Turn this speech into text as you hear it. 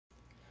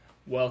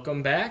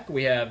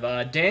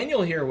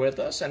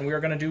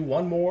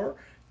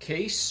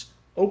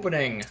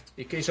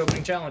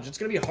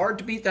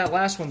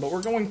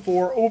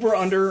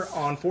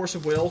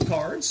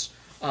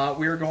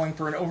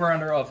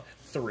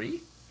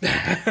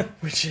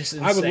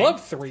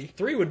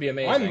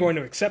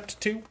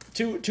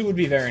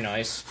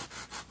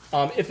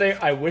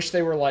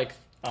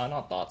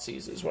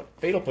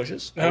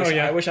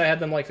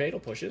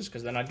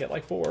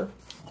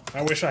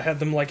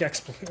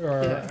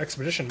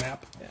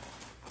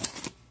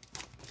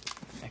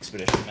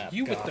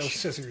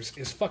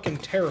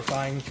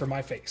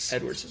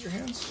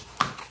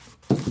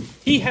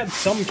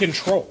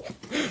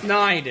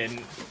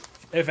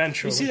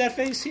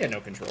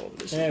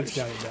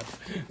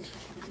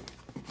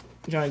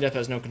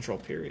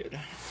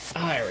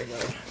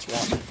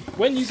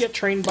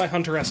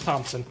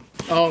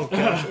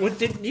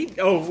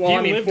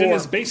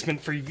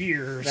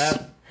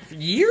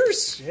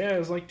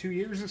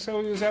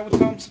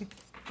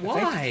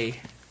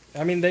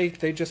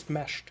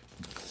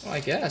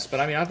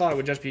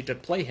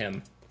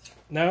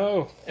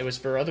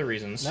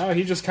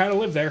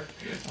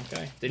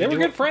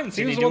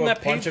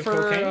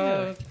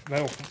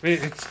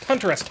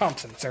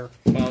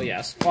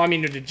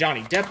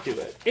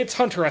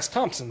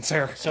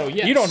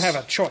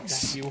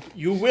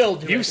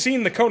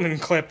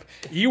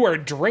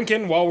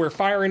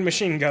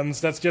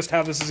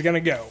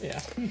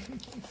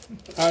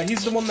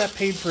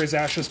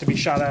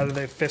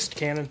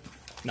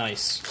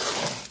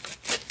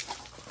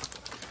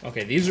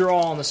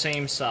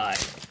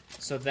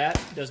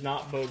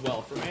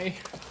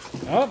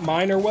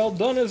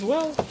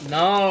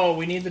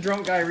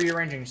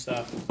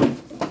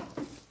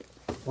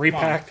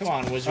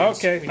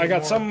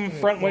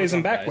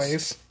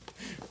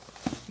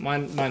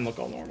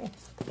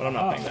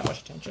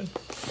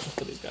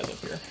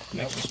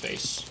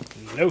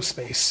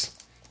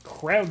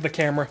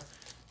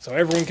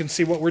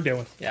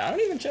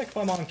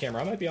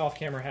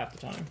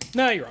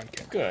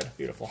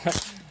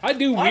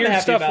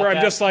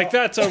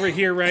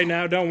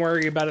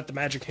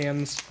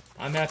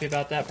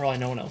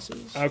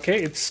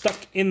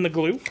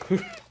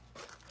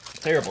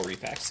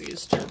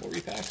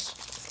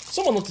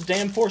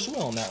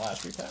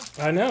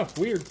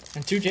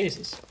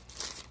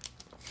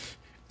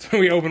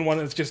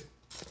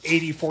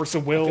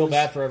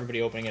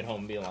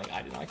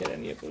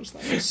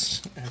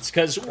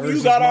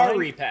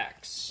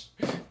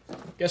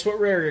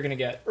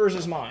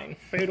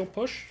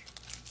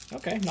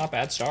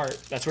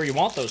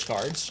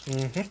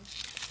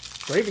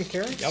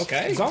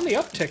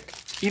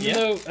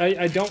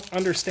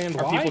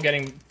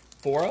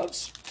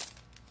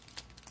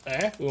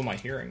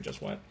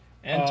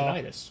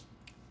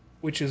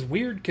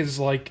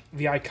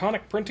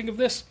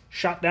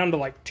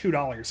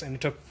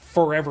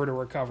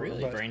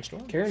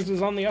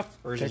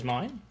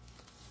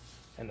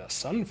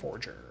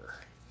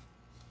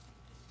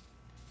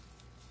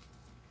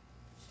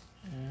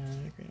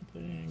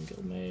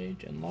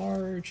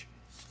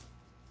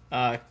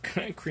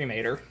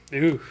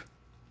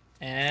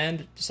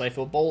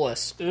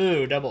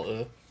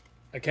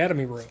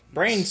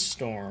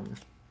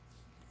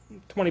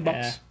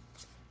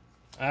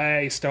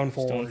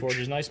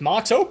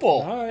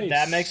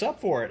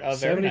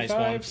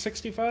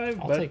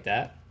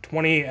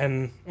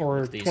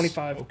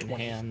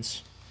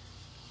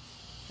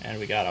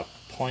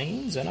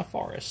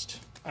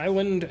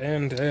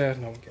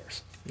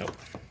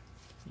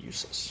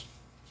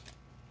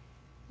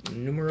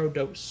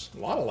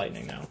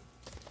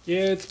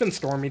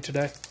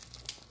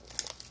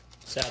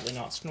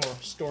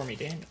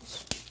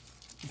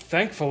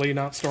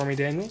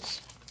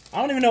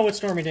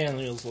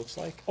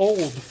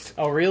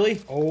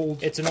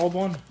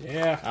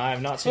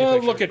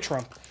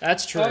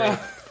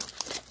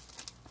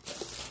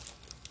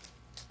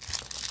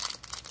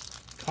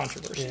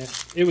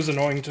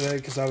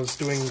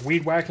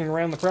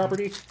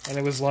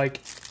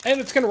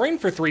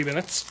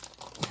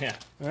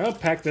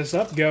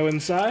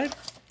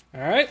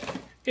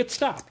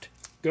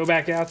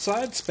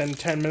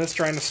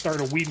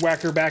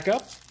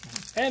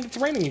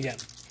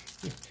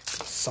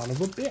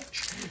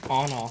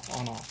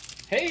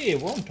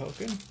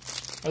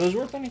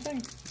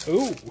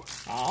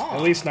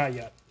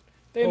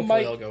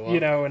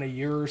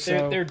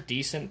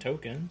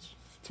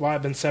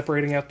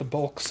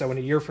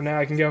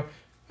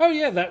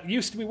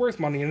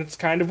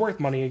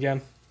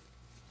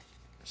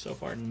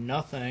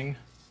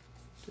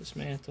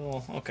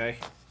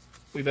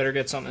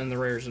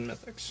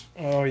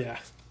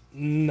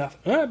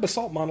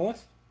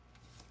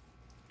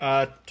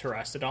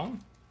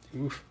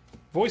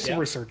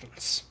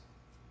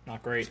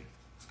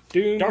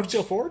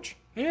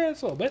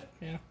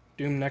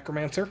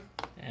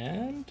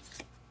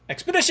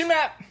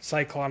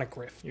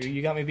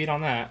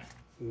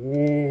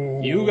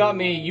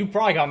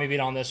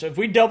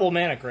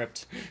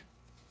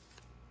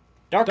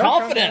Dark Dark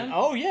Confidant. Confidant.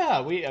 Oh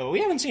yeah, we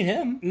haven't seen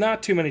him.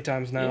 Not too many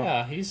times now.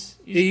 Yeah, he's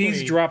He's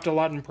pretty... dropped a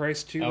lot in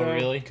price too, Oh, though.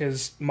 really?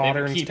 Because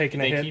Modern's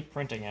taken a hit. They keep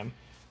printing him.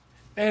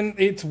 And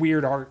it's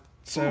weird art,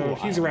 so Ooh,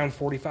 he's around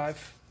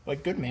 45.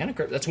 Like, good mana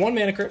crypt. That's one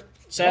mana crypt.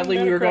 Sadly,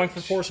 One we mana were going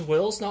crypt. for Force of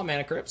Wills, not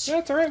mana crypts.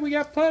 That's alright, we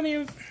got plenty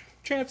of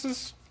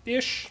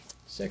chances-ish.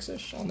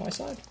 6-ish on my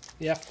side.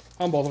 Yeah,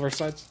 on both of our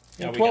sides.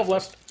 Yeah, we 12 got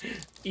left.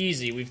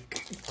 Easy. We've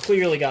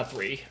clearly got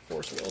 3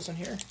 Force of Wills in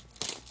here.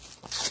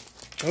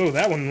 Oh,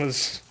 that one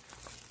was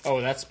Oh,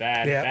 that's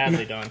bad. Yeah.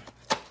 Badly done.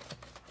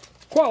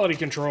 quality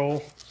control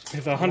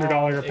with a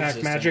 $100 pack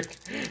existent. magic.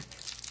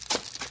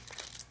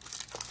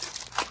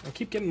 I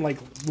keep getting, like,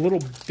 little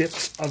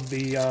bits of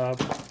the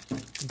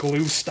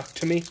glue stuck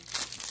to me.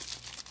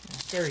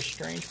 Very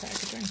strange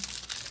packaging.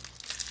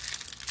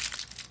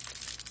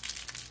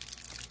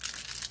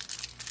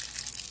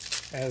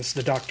 As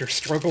the doctor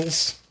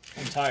struggles.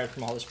 I'm tired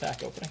from all this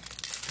pack opening.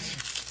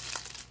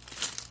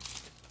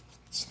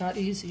 It's not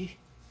easy.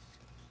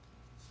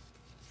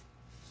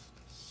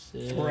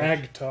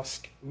 Rag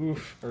Tusk.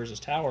 Oof. Urza's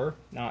Tower,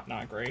 not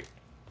great.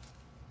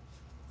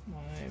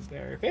 My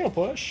very Fatal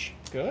Push,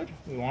 good.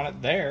 We want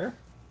it there.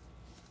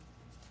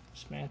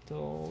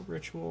 Dismantle,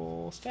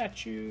 Ritual,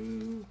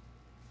 Statue.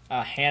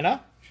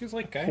 Hannah. She's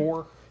like Okay.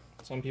 4.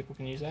 Some people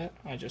can use that.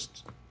 I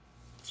just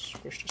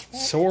squished a swamp.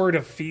 Sword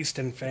of Feast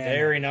and Famine.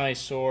 Very nice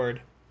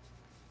sword.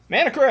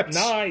 Mana Crypt.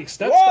 Nice.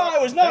 Whoa! I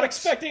was not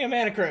expecting a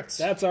Mana Crypt.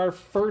 That's our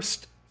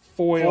first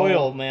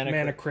foil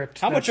mana crypt.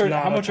 How much that's are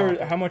not a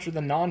topper. how much are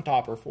the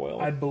non-topper foil?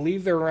 I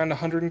believe they're around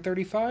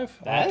 135.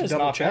 I'll have That to is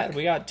double not check. bad.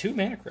 We got 2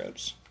 Mana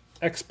Crypts.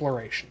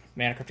 Exploration.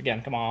 Mana Crypt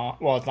again. Come on.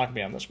 Well, it's not gonna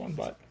be on this one,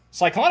 but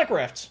Cyclonic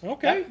Rift.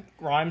 Okay. That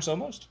rhymes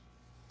almost.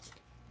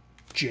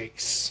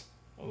 Jace.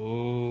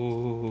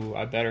 Ooh,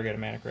 I better get a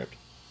Mana Crypt.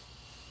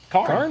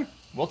 Karn. Karn?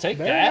 We'll take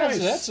Very that.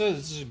 nice.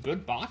 That's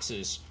good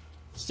boxes.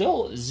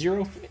 Still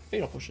 0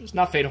 Fatal Pushes.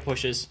 Not Fatal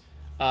Pushes.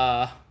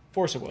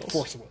 Force of Wills.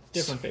 Force of Wills.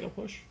 Different Fatal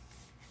Push.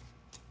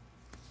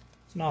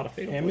 It's not a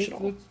Fatal And Push at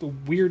all. the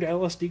weird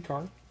LSD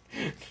card.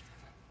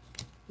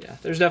 Yeah,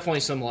 there's definitely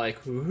some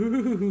like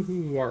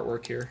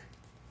artwork here.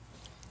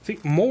 See,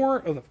 more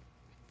of the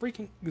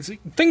freaking... See,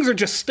 things are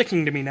just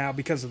sticking to me now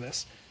because of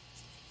this.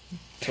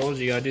 Told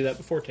you gotta do that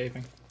before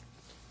taping.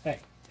 Hey,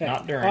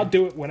 Not during. I'll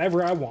do it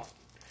whenever I want.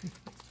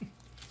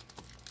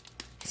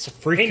 It's a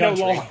free Ain't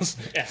country. no laws.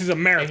 Yeah. This is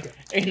America.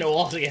 Ain't no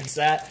laws against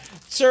that.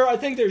 Sir, I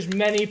think there's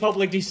many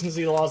public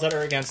decency laws that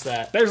are against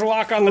that. There's a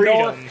lock on the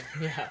door. Freedom.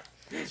 Yeah.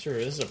 Sure,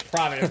 this is a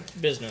private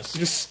business.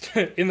 Just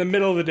in the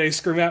middle of the day,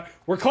 scream out,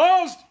 "We're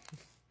closed!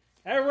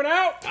 Everyone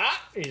out!"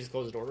 You just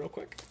close the door real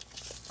quick.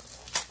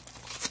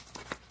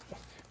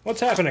 What's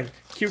happening?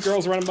 Cute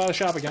girls running by the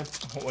shop again.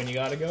 When you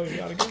gotta go, you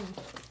gotta go.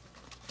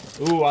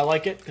 Ooh, I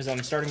like it, because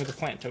I'm starting with a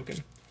plant token.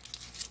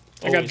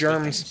 I got Always good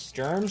germs.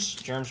 things.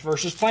 Germs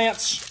versus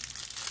plants.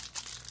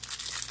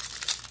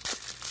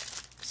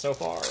 So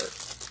far,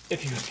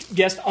 if you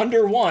guessed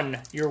under 1,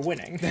 you're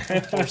winning.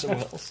 Force of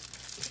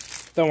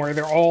Wills. Don't worry,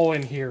 they're all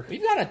in here.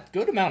 We've got a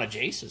good amount of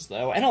Jaces,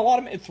 though, and a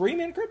lot of 3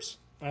 Mana Crypts?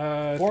 3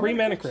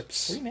 mana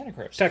crypts. 3 Mana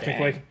Crypts.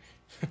 Technically. Dang.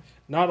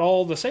 Not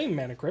all the same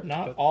mana crypt.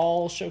 Not but,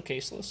 all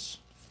showcaseless.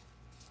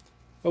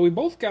 but we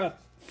both got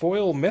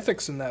foil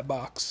mythics in that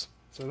box.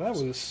 So that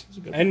was... a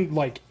good And,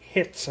 like,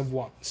 hits of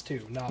ones,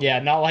 too. Not Yeah,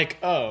 not like,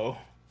 oh.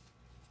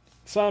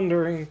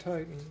 Sundering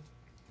Titan.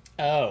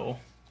 Oh.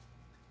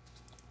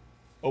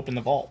 Open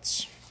the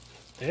vaults.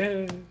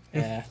 Yeah.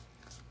 Yeah.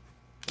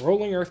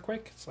 Rolling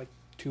Earthquake. It's like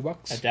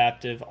 $2.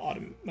 Adaptive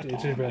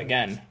Automaton.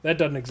 Again. That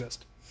doesn't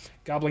exist.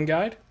 Goblin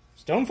Guide.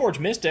 Stoneforge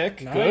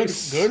Mystic.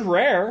 Nice. Good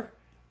rare.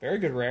 Very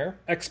good rare.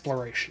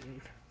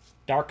 Exploration.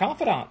 Dark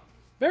Confidant.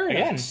 Very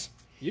Again. nice.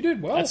 You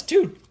did well. That's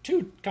two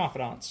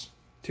Confidants.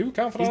 2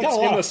 confidants He's got a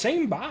lot in of- the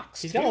same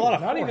box. he's got too. a lot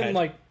of Not forehead. even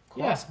like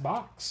Yeah. cross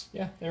box.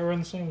 Yeah, they were in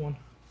the same one.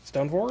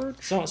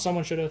 Stoneforge.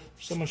 Someone should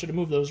have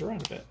moved those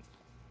around a bit.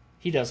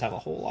 He does have a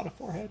whole lot of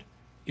forehead.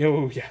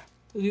 Oh yeah.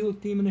 Does he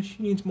look demonish?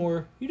 He needs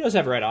more. He does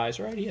have red eyes,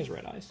 right? He has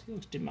red eyes. He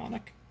looks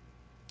demonic.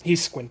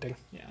 He's squinting.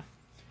 Yeah.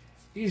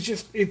 He's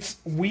just. It's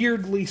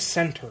weirdly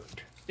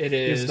centered. It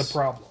Is is. the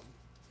problem.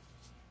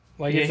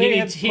 Like Yeah, if he they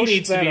had needs, he pushed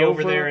needs to that be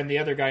over there, and the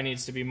other guy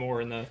needs to be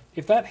more in the...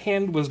 if that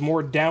hand was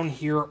more down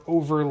here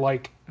over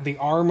like the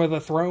arm of the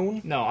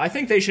throne. No, I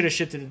think they should have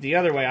shifted it the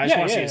other way. I just Yeah,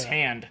 want to see yeah, his yeah.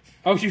 hand.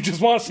 Oh, you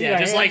just want to see Yeah, that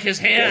just hand? like his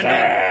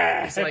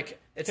hand. It's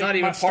like, it's not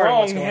even my part of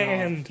what's strong going on.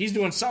 hand. He's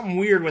doing something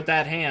weird with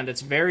that hand.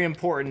 It's very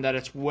important that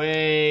it's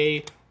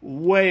way,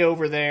 way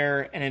over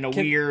there and in a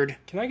weird...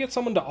 Can I get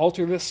someone to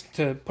alter this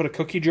to put a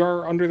cookie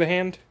jar under the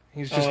hand?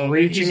 He's just Oh,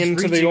 reaching he's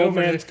into the reaching old over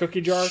man's the-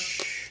 cookie jar.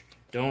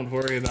 Don't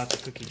worry about the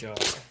cookie jar.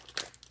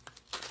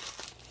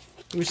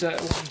 Who's that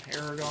one?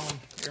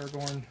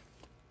 Aragorn.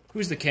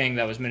 Who's the king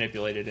that was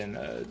manipulated in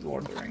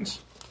Lord of the Rings?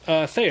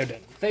 Theoden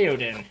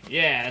Theoden.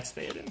 Yeah, that's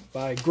Theoden.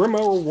 by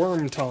Grimoire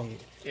Wormtongue.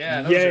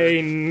 Yeah, those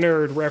Yay,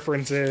 nerd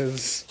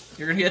references.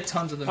 You're gonna get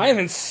tons of them. I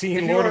haven't seen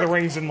If Lord of you're- the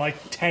Rings in like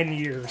 10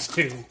 years,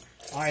 too.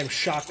 I am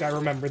shocked I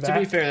remember that. To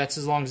be fair, that's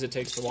as long as it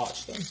takes to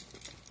watch them.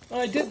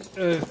 I did,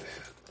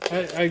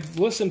 I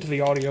listened to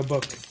the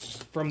audiobook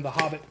from The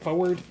Hobbit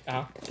forward.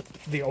 Uh-huh.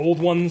 The old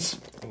ones.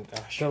 Oh,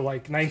 gosh. The,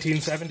 like,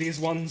 1970s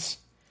ones.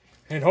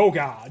 And, oh,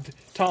 God,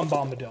 Tom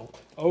Bombadil.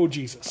 Oh,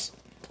 Jesus.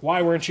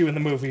 Why weren't you in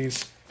the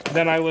movies?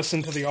 Then I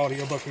listened to the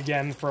audiobook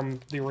again from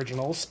the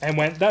originals and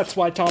went, that's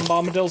why Tom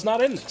Bombadil's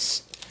not in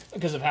this.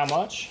 Because of how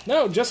much?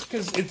 No, just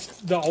because it's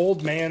the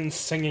old man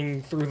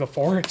singing through the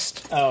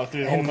forest. Oh,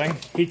 through the whole And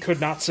thing? he could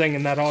not sing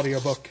in that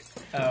audiobook.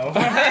 Oh.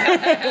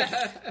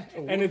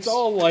 And it's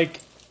all, like,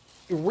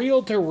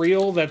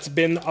 reel-to-reel that's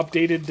been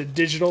updated to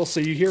digital, so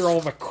you hear all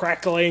the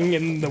crackling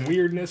and the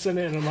weirdness in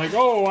it, and I'm like,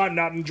 oh, I'm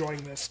not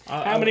enjoying this.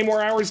 How many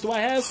more hours do I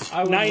have?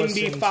 I would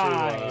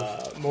 95.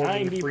 listen to Morgan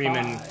 95.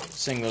 Freeman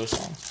sing those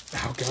songs.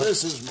 Oh, God.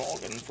 This is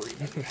Morgan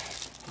Freeman.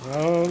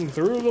 Run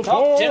through the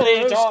Top forest,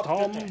 tiddly top.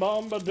 Tom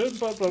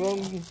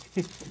Bombadil.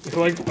 It's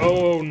like,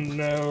 oh,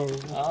 no.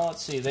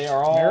 Let's see. They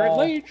are Merit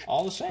Lage.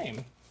 all the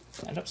same.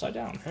 And upside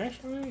down.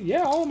 Actually,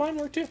 yeah, all of mine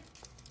were, too.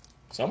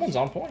 Someone's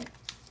on point.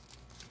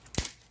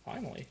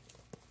 Finally.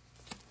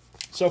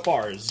 So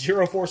far,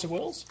 0 Force of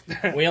Wills.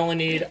 We only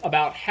need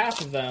about half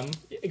of them,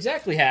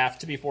 exactly half,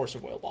 to be Force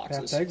of Will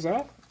boxes. Half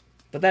exile?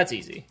 But that's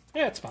easy.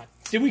 Yeah, it's fine.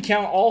 Did we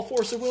count all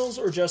Force of Wills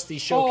or just the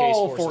showcase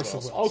All Force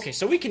of Wills? Okay,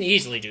 so we can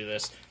easily do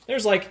this.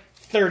 There's like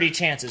 30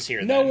 chances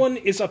here. No then. one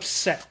is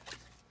upset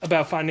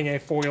about finding a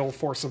foil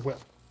Force of Will.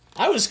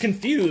 I was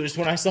confused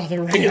when I saw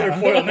the regular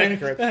foil Mana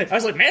Crypt. I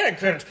was like, Mana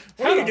Crypt,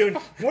 what are you doing?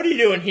 What are you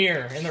doing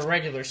here in the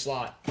regular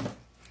slot?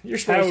 You're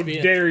supposed How to be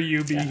in, dare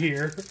you be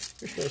here?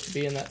 you're supposed to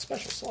be in that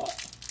special slot.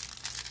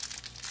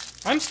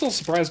 I'm still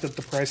surprised at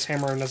the price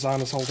Hammer and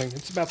Azan is holding.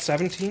 It's about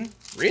 17.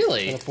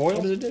 Really? And a foil?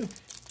 What does it do?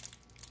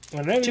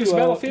 When an enemy is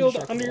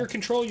battlefield under your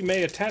control, you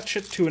may attach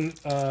it to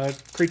a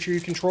creature you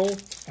control.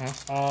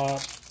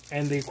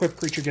 And the equipped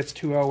creature gets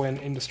 2/0 and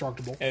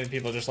indestructible. And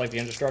people just like the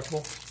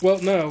indestructible?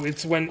 Well, no,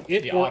 it's when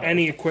it The or auto.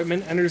 any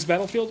equipment enters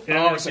battlefield, it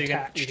enters so you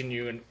attached. can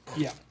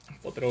Yeah.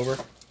 flip it over.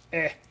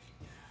 Eh.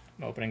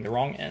 I'm opening the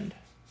wrong end.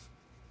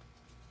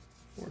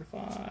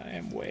 Fortify.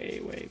 I'm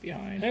way, way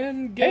behind.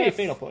 And Hey, Geth,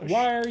 Fatal Push.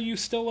 why are you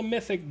still a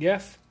mythic,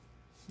 Geth?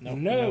 No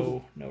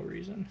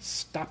reason.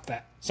 Stop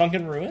that.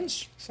 Sunken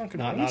Ruins. Sunken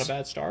Not Ruins? a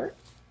bad start.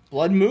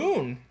 Blood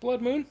Moon.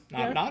 Blood Moon?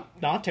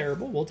 Not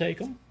terrible. We'll take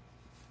them.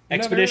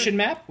 Expedition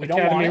map. We don't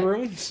Academy want it.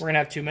 Ruins? We're gonna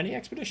have too many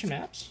expedition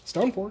maps.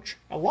 Stoneforge.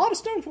 A lot of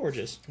Stone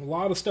Forges. A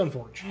lot of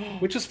Stoneforge.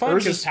 Which is fine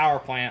Urza's because Power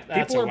Plant.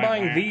 That's people a are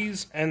buying wah-wah.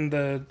 these and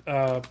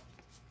the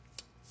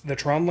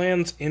Tron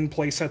lands in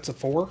play sets of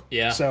 4.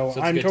 Yeah, So so it's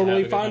I'm good to have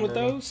totally a good fine with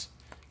number of them. those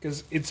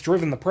because it's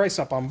driven the price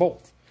up on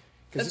both.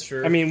 That's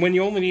true. I mean, when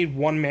you only need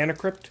 1 Mana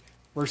Crypt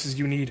versus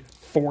you need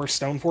 4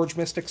 Stoneforge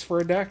Mystics for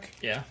a deck,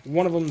 Yeah.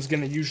 one of them is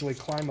going to usually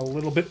climb a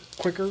little bit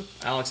quicker.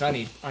 Alex, I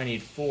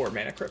need 4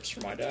 Mana Crypts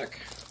for my deck.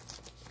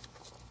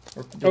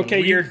 We're doing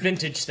Okay, weird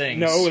vintage things.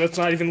 No, that's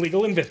not even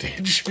legal in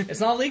Vintage. It's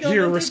not legal.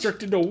 You're vintage?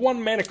 restricted to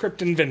 1 Mana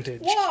Crypt in Vintage.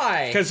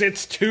 Why? Because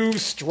it's too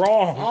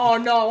strong. Oh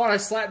no! I want to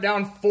slap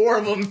down 4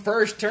 of them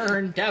first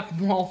turn, tap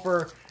them all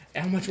for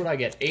how much would I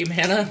get? 8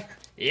 mana?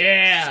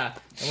 Yeah,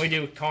 and we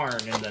do Karn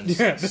and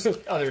then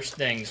other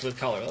things with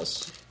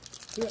colorless.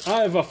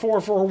 I have a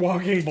 4/4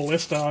 Walking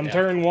Ballista on Yeah.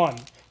 turn 1.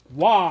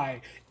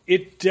 Why?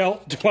 It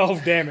dealt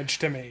 12 damage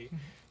to me.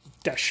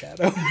 Death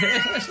Shadow.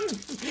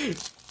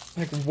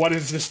 Like, what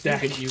is this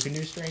deck? You can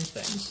do strange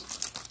things.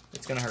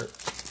 It's gonna hurt.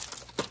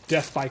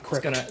 Death by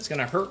Crypt. It's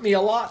gonna hurt me a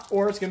lot,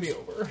 or it's gonna be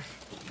over.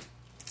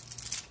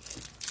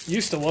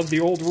 Used to love the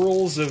old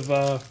rules of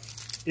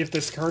if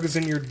this card is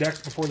in your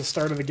deck before the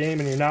start of the game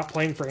and you're not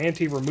playing for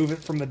ante, remove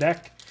it from the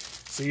deck.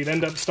 So you'd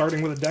end up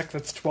starting with a deck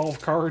that's 12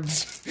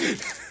 cards.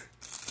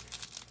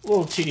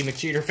 Little cheaty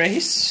McCheater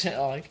face.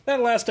 Like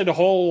That lasted a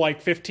whole,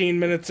 15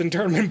 minutes in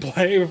tournament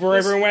play before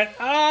everyone went,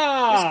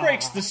 ah! this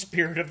breaks the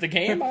spirit of the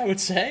game, I would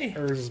say.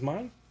 Hers is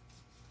mine.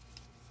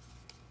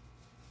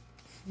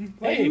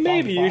 Hey,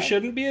 Maybe you Bonfire.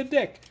 shouldn't be a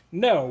dick.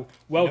 No.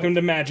 Welcome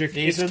to Magic.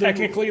 These It's are the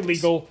technically rules.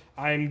 legal.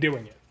 I'm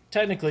doing it.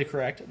 Technically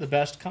correct. The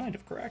best kind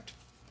of correct.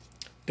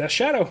 Death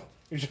Shadow.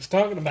 You're just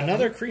talking about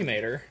Another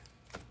cremator.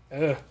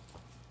 Ugh.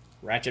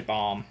 Ratchet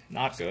Bomb.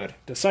 Not good.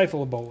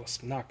 Disciple of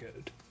Bolus. Not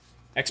good.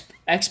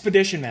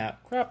 Expedition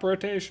map. Crop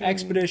rotation.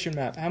 Expedition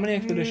map. How many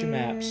expedition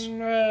maps?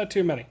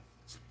 Too many.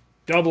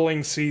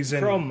 Doubling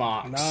season. Chrome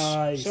Mox.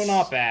 Nice. So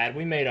not bad.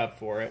 We made up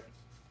for it.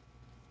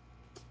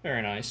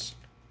 Very nice.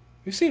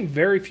 We've seen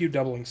very few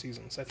doubling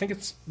seasons. I think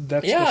that's the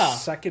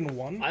second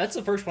one. That's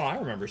the first one I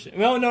remember seeing.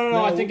 Well,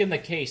 no. I think in the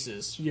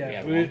cases. we Yeah,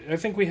 had one. I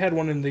think we had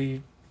one in the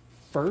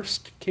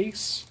first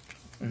case.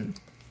 Mm-hmm.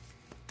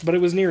 But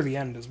it was near the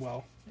end as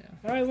well.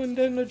 Yeah. Island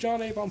and a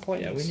John Avon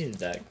Plains. Yeah, we needed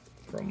that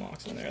Chrome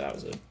Mox in there. That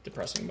was a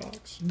depressing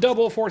box.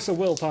 Double Force of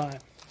Will time.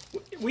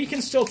 We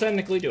can still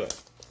technically do it.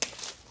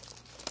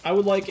 I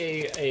would like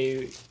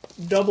a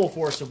double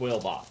Force of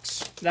Will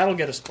box. That'll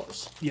get us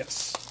close.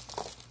 Yes.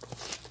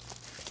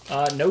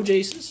 No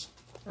Jaces,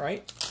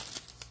 right?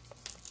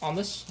 On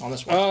this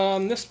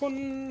one. This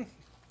one,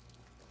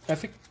 I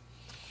think.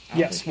 I don't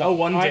Yes. think-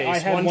 one Jace. I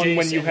had one one Jace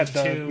when you and had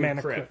the 2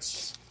 mana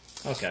crypts.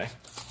 crypts. Okay.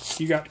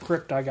 You got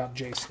Crypt, I got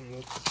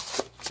Jason.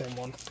 same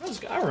one.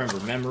 I remember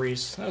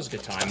memories. That was a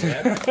good time,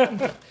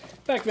 man.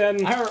 Back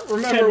then, I 10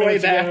 remember way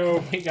minutes back ago.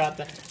 when we got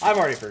that. I've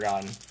already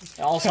forgotten.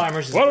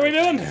 Alzheimer's is What are we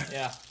great doing? thing.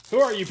 Yeah. Who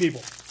are you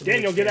people?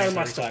 Daniel, get out of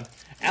my Every time. time.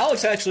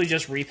 Alex actually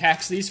just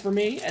repacks these for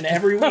me, and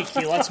every week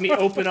he lets me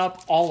open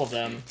up all of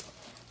them.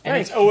 And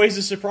Thanks. it's always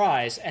a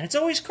surprise, and it's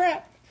always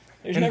crap.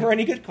 There's never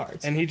any good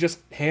cards. And he just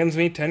hands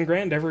me 10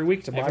 grand every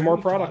week to buy Every more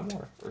week to buy product.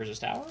 more. Urza's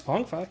Tower?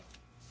 Pongfi.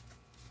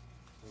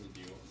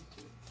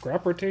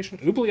 Grab rotation.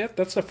 Oubliette.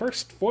 That's the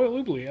first foil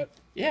Oubliette.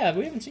 Yeah,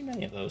 we haven't seen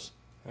many of those.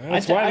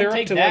 That's why they're I'd up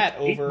take to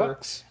that like over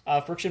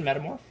 $8. Friction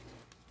Metamorph.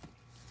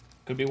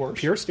 Could be worse.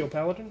 Pure Steel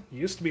Paladin.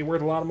 Used to be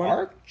worth a lot of money.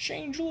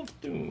 Archangel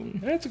of Doom.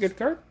 That's a good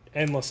card.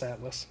 Endless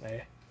Atlas.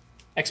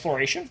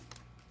 Exploration.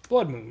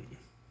 Blood Moon.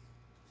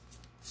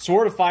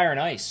 Sword of Fire and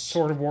Ice.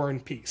 Sword of War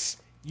and Peace.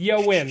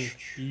 You win.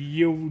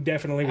 You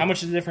definitely win. How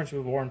much is the difference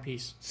with War and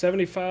Peace?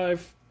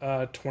 75,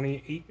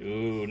 28.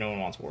 Ooh, no one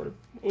wants War.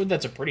 Ooh,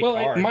 that's a pretty Well,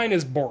 card. mine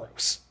is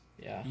Boros.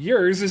 Yeah.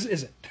 Yours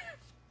isn't.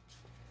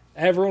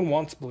 Everyone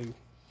wants blue.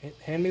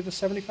 Hand me the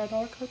 $75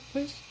 card,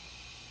 please.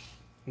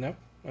 No?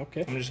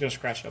 Okay. I'm just going to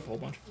scratch it up a whole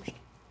bunch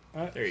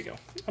first. There you go.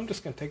 I'm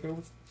just going to take it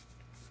over.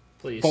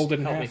 Please Fold it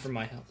in help me half. from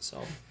my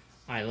self.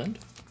 Island.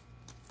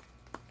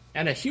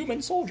 And a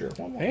human soldier.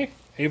 One more. Hey,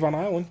 Avon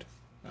Island.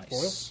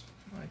 Nice.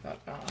 I got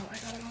it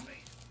on me.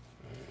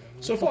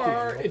 So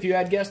far, if you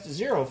had guessed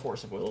 0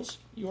 Force of Wills,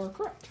 you are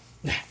correct.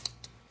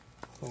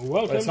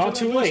 Welcome But it's not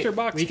to the too late. booster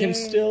box We can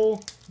game.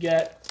 still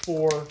get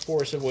 4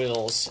 Force of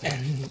Wills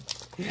and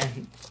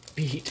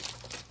beat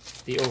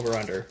the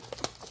over-under.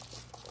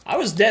 I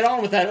was dead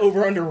on with that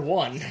over-under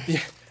 1.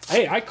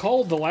 Hey, I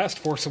called the last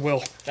Force of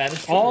Will. That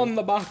is true. On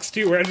the box,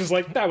 too, where I was just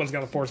like, that one's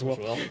got a Force of Will.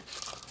 Well,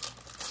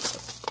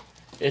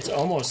 it's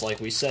almost like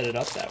we set it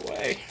up that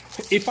way.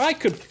 If I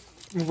could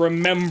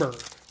remember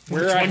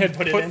where Which I one had you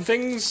put, put it in?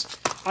 things,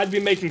 I'd be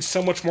making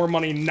so much more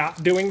money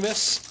not doing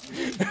this.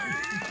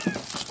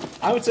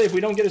 I would say if we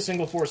don't get a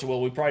single Force of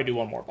Will, we probably do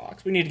one more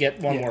box. We need to get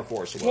one more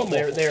Force of Will. One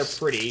more They're Force.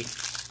 pretty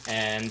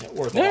and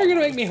worth a Now lot you're going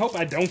to of make me hope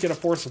I don't get a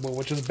Force of Will,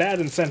 which is bad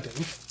incentive.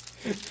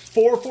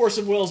 4 Force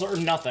of Wills or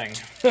nothing.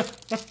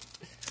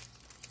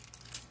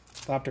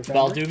 Thopter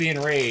Foundry.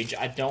 Valduvian Rage.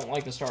 I don't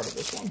like the start of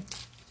this one.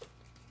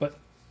 But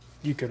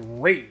you could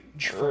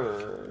rage.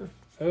 Grr.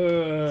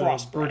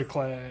 Frost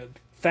Brutaclad.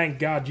 Thank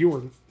God you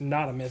were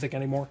not a mythic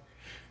anymore.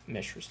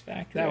 Mishra's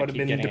Factory. That I would have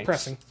keep been getting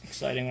depressing.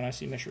 Exciting when I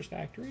see Mishra's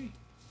Factory.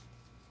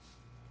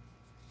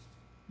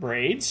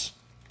 Braids.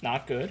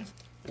 Not good.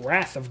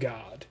 Wrath of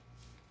God.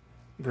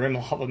 Grim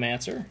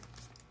Lavamancer.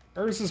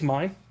 Hers is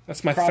mine.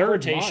 That's my Crop third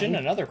rotation.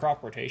 mine. Another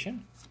crop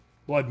rotation.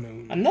 Blood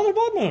Moon. Another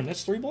Blood Moon.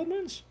 That's 3 Blood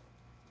Moons.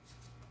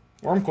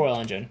 Wormcoil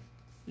Engine.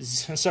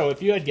 So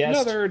if you had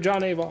guessed, Another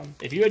John Avon.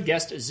 if you had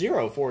guessed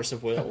 0 Force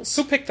of Wills,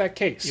 Who picked that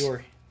case?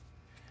 you're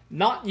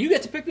not. You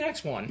get to pick the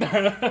next one,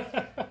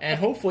 and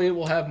hopefully it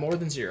will have more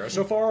than 0.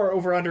 So far, our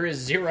over under is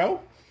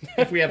 0.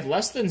 If we have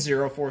less than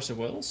 0 Force of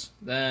Wills,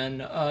 then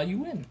you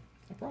win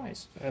a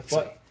prize. That's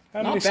But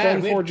How not many bad.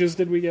 Stone We- Forges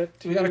did we get?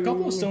 We got a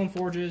couple of Stone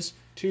Forges.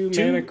 Two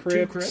two- mana two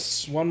crypts,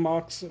 crypts. 1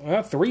 Mox,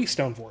 3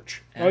 Stone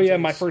Forge. And Oh yeah,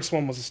 my those. first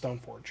one was a Stone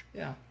Forge.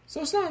 Yeah,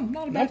 so it's not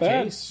a bad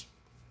bad. case.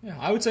 Yeah,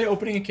 I would say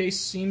opening a case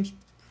seems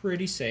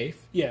pretty safe.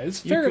 Yeah,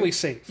 it's You fairly could-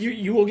 safe.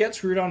 You will get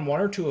screwed on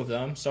 1 or 2 of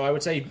them, so I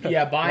would say,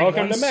 yeah, buying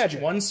Welcome to Magic.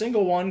 one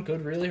single one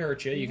could really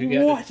hurt you. You could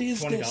get What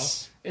is $20.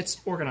 this? It's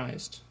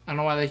organized. I don't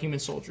know why the human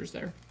soldier's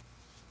there.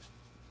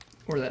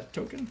 Or that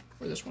token.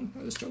 Or this one.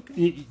 Or this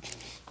token.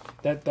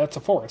 That's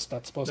a forest.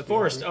 That's supposed The to be.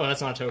 forest. Oh, that's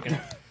not a token.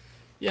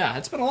 Yeah,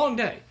 it's been a long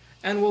day.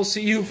 And we'll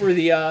see you for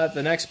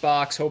the next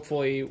box.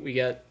 Hopefully we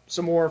get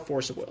some more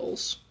Force of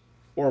Wills.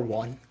 Or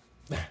 1.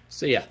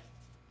 So yeah.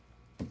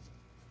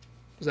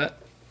 Was that?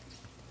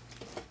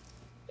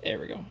 There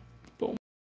we go.